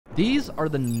These are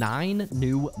the 9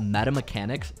 new meta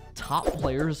mechanics top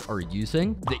players are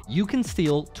using that you can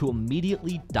steal to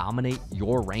immediately dominate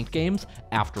your ranked games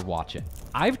after watching.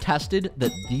 I've tested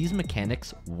that these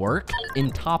mechanics work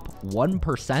in top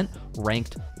 1%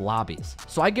 ranked lobbies.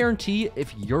 So I guarantee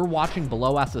if you're watching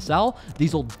below SSL,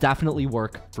 these will definitely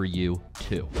work for you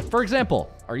too. For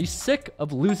example, are you sick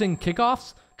of losing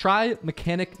kickoffs? Try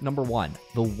mechanic number 1,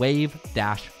 the wave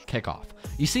dash kickoff.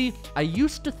 You see, I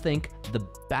used to think the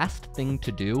best thing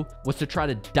to do was to try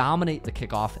to dominate the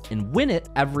kickoff and win it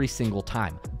every single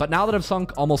time. But now that I've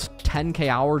sunk almost 10K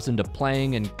hours into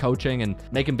playing and coaching and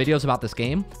making videos about this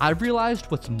game, I've realized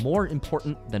what's more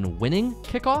important than winning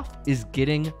kickoff is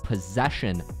getting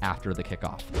possession after the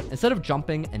kickoff. Instead of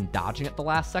jumping and dodging at the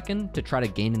last second to try to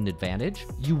gain an advantage,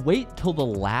 you wait till the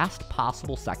last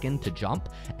possible second to jump,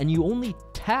 and you only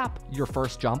tap your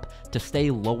first jump to stay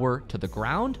lower to the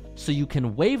ground so you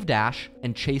can wave dash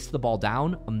and chase the ball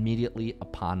down immediately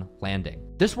upon landing.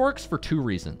 This works for 2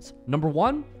 reasons. Number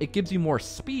 1, it gives you more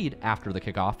speed after the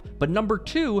kickoff, but number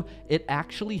 2, it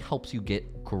actually helps you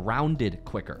get grounded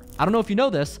quicker. I don't know if you know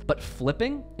this, but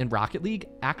flipping in Rocket League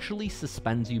actually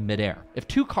suspends you midair. If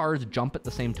 2 cars jump at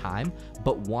the same time,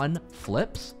 but one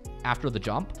flips after the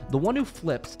jump, the one who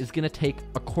flips is going to take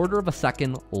a quarter of a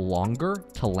second longer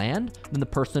to land than the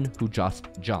person who just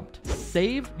jumped.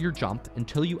 Save your jump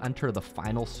until you enter the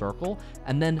final circle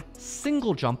and then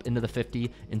single jump into the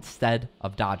 50 instead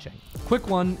of dodging. Quick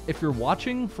one, if you're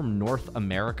watching from North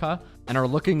America and are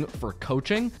looking for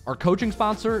coaching, our coaching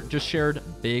sponsor just shared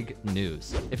big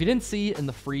news. If you didn't see in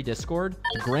the free Discord,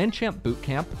 the Grand Champ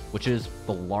Bootcamp, which is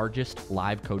the largest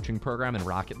live coaching program in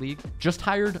Rocket League, just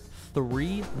hired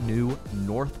 3 new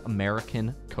North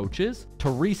American coaches to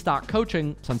restock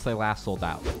coaching since they last sold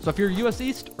out. So if you're US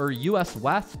East or US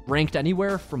West, ranked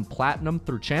anywhere from Platinum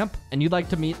through Champ, and you'd like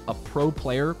to meet a pro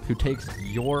player who takes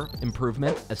your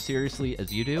improvement as seriously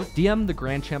as you do, DM the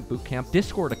Grand Champ Bootcamp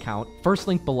Discord account, first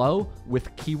link below,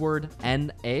 with keyword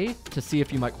NA to see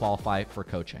if you might qualify for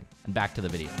coaching. And back to the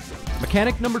video.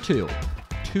 Mechanic number 2.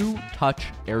 2-touch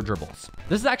air dribbles.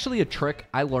 This is actually a trick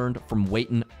I learned from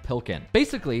Waitin Pilkin.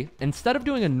 Basically, instead of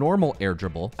doing a normal air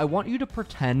dribble, I want you to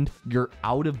pretend you're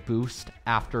out of boost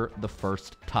after the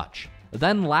first touch.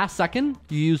 Then last second,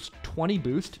 you use 20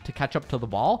 boost to catch up to the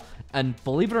ball. And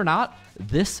believe it or not,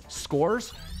 this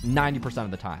scores 90%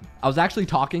 of the time. I was actually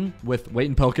talking with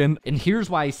Waitin Pilkin, and here's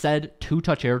why I said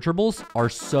 2-touch air dribbles are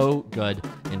so good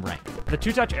in rank. The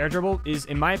 2-touch air dribble is,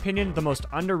 in my opinion, the most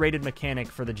underrated mechanic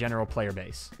for the general player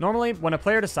base. Normally, when a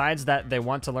player decides that they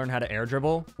want to learn how to air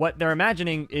dribble, what they're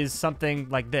imagining is something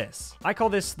like this. I call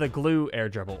this the glue air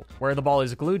dribble, where the ball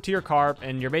is glued to your car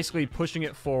and you're basically pushing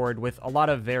it forward with a lot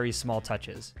of very small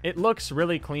touches. It looks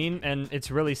really clean and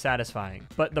it's really satisfying.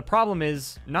 But the problem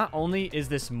is, not only is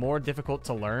this more difficult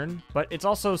to learn, but it's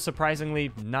also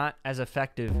surprisingly not as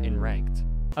effective in ranked.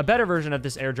 A better version of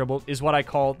this air dribble is what I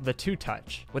call the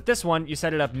 2-touch. With this one, you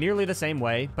set it up nearly the same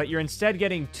way, but you're instead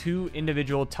getting 2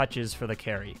 individual touches for the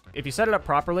carry. If you set it up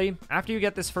properly, after you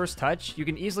get this first touch, you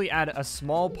can easily add a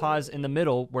small pause in the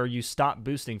middle where you stop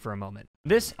boosting for a moment.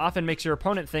 This often makes your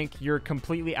opponent think you're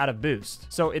completely out of boost,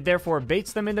 so it therefore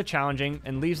baits them into challenging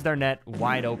and leaves their net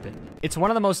wide open. It's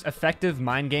one of the most effective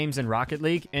mind games in Rocket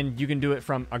League, and you can do it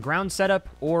from a ground setup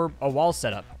or a wall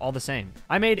setup, all the same.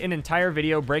 I made an entire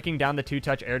video breaking down the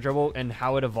 2-touch air dribble and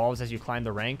how it evolves as you climb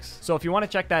the ranks, so if you want to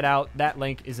check that out, that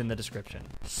link is in the description.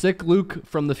 Sick Luke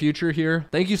from the future here.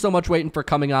 Thank you so much, Waitin, for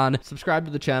coming on. Subscribe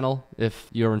to the channel if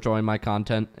you're enjoying my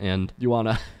content and you want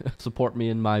to support me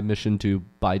in my mission to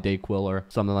buy Dayquil or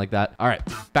something like that. All right,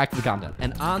 back to the content.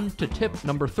 And on to tip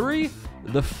number 3,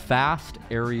 the fast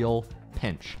aerial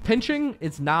pinch. Pinching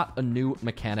is not a new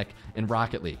mechanic in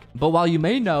Rocket League, but while you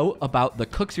may know about the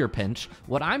Cooksier pinch,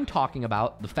 what I'm talking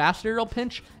about, the fast aerial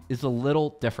pinch, is a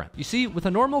little different. You see, with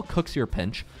a normal Cooksier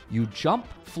pinch, you jump,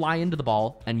 fly into the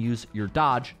ball, and use your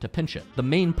dodge to pinch it. The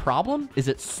main problem is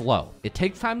it's slow. It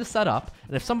takes time to set up,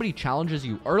 and if somebody challenges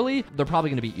you early, they're probably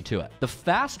gonna beat you to it. The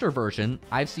faster version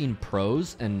I've seen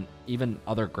pros and even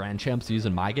other grand champs use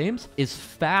in my games is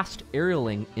fast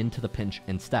aerialing into the pinch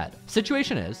instead.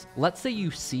 Situation is, let's say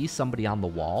you see somebody on the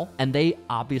wall and they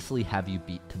obviously have you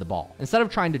beat to the ball. Instead of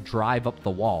trying to drive up the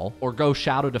wall or go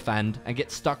shadow defend and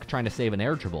get stuck trying to save an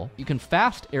air dribble, you can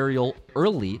fast aerial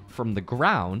early from the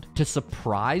ground to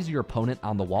surprise your opponent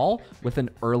on the wall with an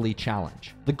early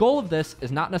challenge. The goal of this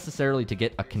is not necessarily to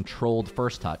get a controlled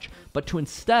first touch, but to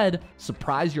instead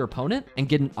surprise your opponent and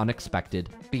get an unexpected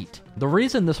beat. The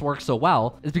reason this works so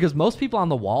well is because most people on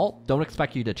the wall don't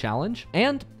expect you to challenge,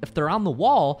 and if they're on the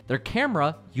wall, their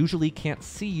camera usually can't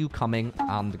see you coming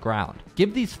on the ground.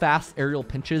 Give these fast aerial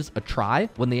pinches a try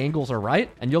when the angles are right,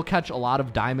 and you'll catch a lot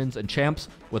of diamonds and champs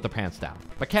with the pants down.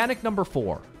 Mechanic number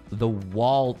 4, the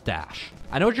wall dash.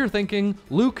 I know what you're thinking,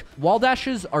 Luke, wall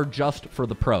dashes are just for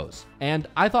the pros. And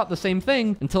I thought the same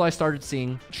thing until I started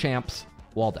seeing champs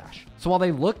wall dash. So while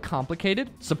they look complicated,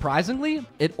 surprisingly,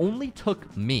 it only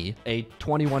took me, a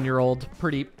 21-year-old,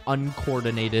 pretty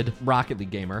uncoordinated Rocket League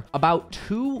gamer, about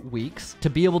 2 weeks to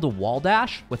be able to wall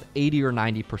dash with 80 or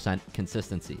 90%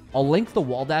 consistency. I'll link the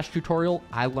wall dash tutorial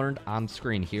I learned on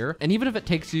screen here. And even if it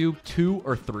takes you 2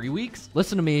 or 3 weeks,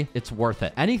 listen to me, it's worth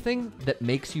it. Anything that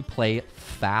makes you play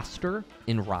faster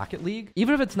in Rocket League,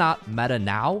 even if it's not meta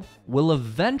now, will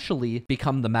eventually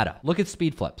become the meta. Look at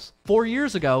speed flips. 4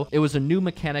 years ago, it was a new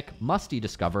mechanic Musty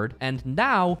discovered, and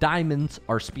now diamonds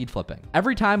are speed flipping.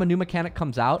 Every time a new mechanic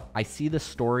comes out, I see this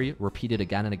story repeated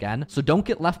again and again. So don't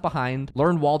get left behind.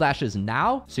 Learn wall dashes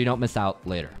now so you don't miss out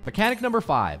later. Mechanic number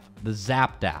 5, the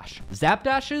zap dash. Zap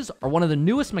dashes are one of the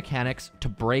newest mechanics to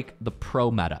break the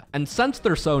pro meta. And since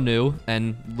they're so new,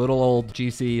 and little old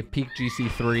GC, peak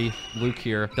GC3, Luke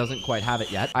here, doesn't quite have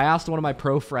it yet, I asked one of my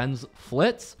pro friends,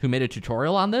 Flitz, who made a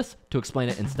tutorial on this, to explain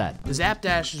it instead. The zap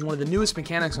dash is one of the newest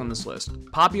mechanics on this list,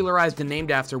 popularized and named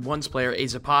after once player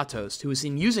Azapatos, who was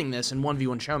seen using this in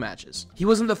 1v1 show matches. He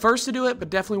wasn't the first to do it,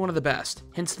 but definitely one of the best,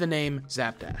 hence the name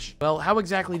zap dash. Well, how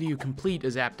exactly do you complete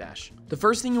a zap dash? The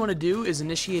first thing you want to do is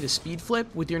initiate a speed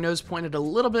flip with your nose pointed a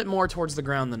little bit more towards the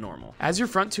ground than normal. As your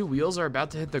front 2 wheels are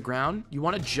about to hit the ground, you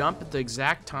want to jump at the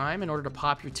exact time in order to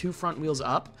pop your 2 front wheels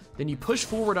up. Then you push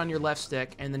forward on your left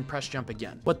stick and then press jump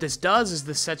again. What this does is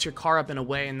this sets your car up in a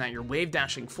way in that you're wave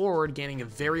dashing forward, gaining a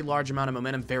very large amount of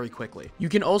momentum very quickly. You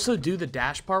can also do the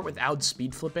dash part without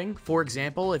speed flipping. For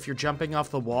example, if you're jumping off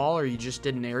the wall or you just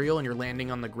did an aerial and you're landing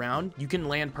on the ground, you can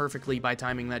land perfectly by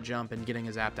timing that jump and getting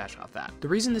a zap dash off that. The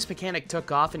reason this mechanic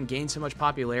took off and gained so much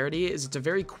popularity is it's a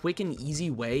very quick and easy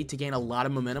way to gain a lot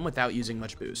of momentum without using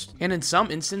much boost. And in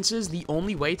some instances, the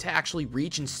only way to actually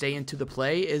reach and stay into the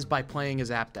play is by playing a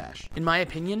zap dash. In my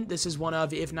opinion, this is one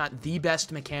of, if not the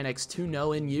best mechanics to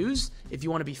know and use if you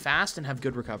want to be fast and have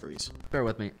good recoveries. Bear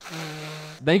with me.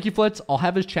 Thank you, Flitz. I'll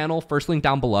have his channel first link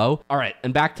down below. All right,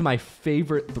 and back to my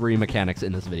favorite 3 mechanics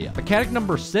in this video. Mechanic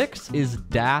number 6 is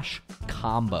dash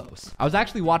combos. I was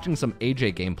actually watching some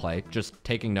AJ gameplay, just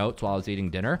taking notes while I was eating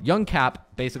dinner. Young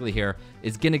Cap, basically here,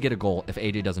 is gonna get a goal if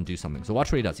AJ doesn't do something. So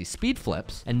watch what he does. He speed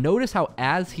flips, and notice how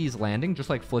as he's landing, just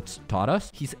like Flitz taught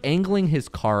us, he's angling his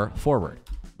car forward.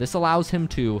 This allows him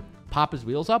to pop his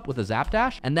wheels up with a zap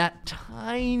dash, and that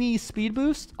tiny speed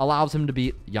boost allows him to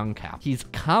beat Young Cap. He's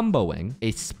comboing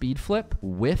a speed flip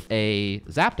with a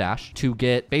zap dash to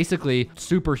get basically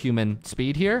superhuman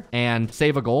speed here and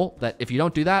save a goal that if you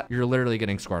don't do that, you're literally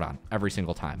getting scored on every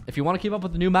single time. If you want to keep up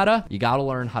with the new meta, you got to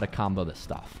learn how to combo this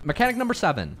stuff. Mechanic number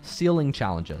 7, ceiling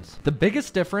challenges. The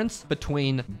biggest difference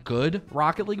between good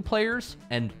Rocket League players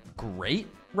and great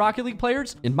Rocket League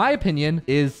players, in my opinion,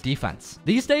 is defense.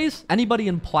 These days, anybody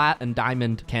in plat and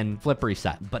diamond can flip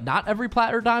reset, but not every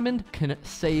plat or diamond can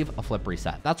save a flip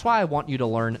reset. That's why I want you to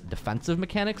learn defensive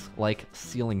mechanics like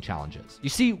ceiling challenges. You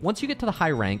see, once you get to the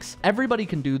high ranks, everybody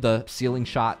can do the ceiling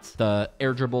shots, the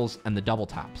air dribbles, and the double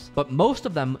taps, but most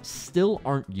of them still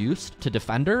aren't used to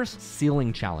defenders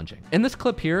ceiling challenging. In this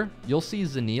clip here, you'll see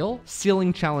Zanil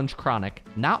ceiling challenge Chronic,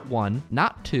 not 1,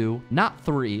 not 2, not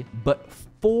 3, but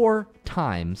 4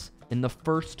 times in the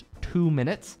first 2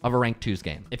 minutes of a rank 2's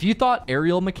game. If you thought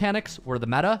aerial mechanics were the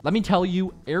meta, let me tell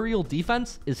you, aerial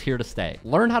defense is here to stay.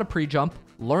 Learn how to pre-jump,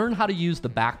 learn how to use the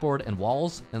backboard and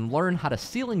walls, and learn how to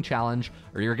ceiling challenge,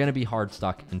 or you're gonna be hard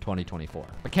stuck in 2024.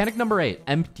 Mechanic number 8,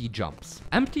 empty jumps.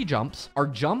 Empty jumps are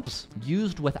jumps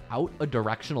used without a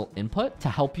directional input to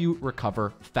help you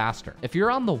recover faster. If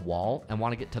you're on the wall and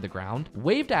wanna get to the ground,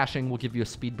 wave dashing will give you a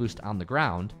speed boost on the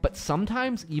ground, but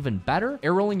sometimes even better,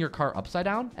 air rolling your car upside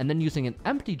down and then using an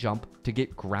empty jump to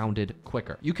get grounded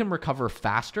quicker. You can recover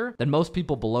faster than most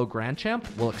people below Grand Champ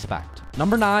will expect.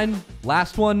 Number 9,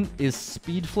 last one, is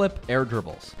speed flip air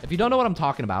dribbles. If you don't know what I'm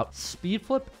talking about, speed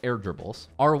flip air dribbles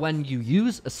are when you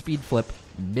use a speed flip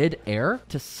mid-air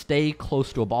to stay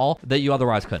close to a ball that you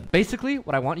otherwise couldn't. Basically,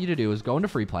 what I want you to do is go into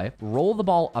free play, roll the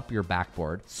ball up your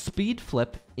backboard, speed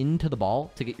flip into the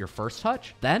ball to get your first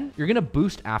touch. Then you're going to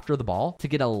boost after the ball to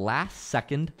get a last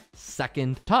second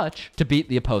touch to beat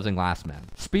the opposing last man.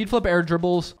 Speed flip air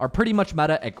dribbles are pretty much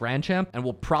meta at Grand Champ and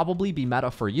will probably be meta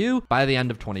for you by the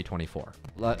end of 2024.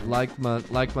 Like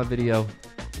my video,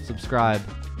 subscribe,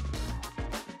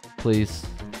 please.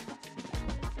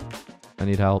 I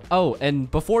need help. Oh,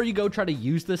 and before you go try to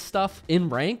use this stuff in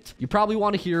ranked, you probably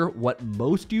want to hear what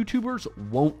most YouTubers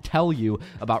won't tell you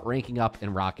about ranking up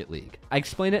in Rocket League. I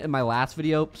explained it in my last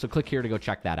video, so click here to go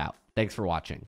check that out. Thanks for watching.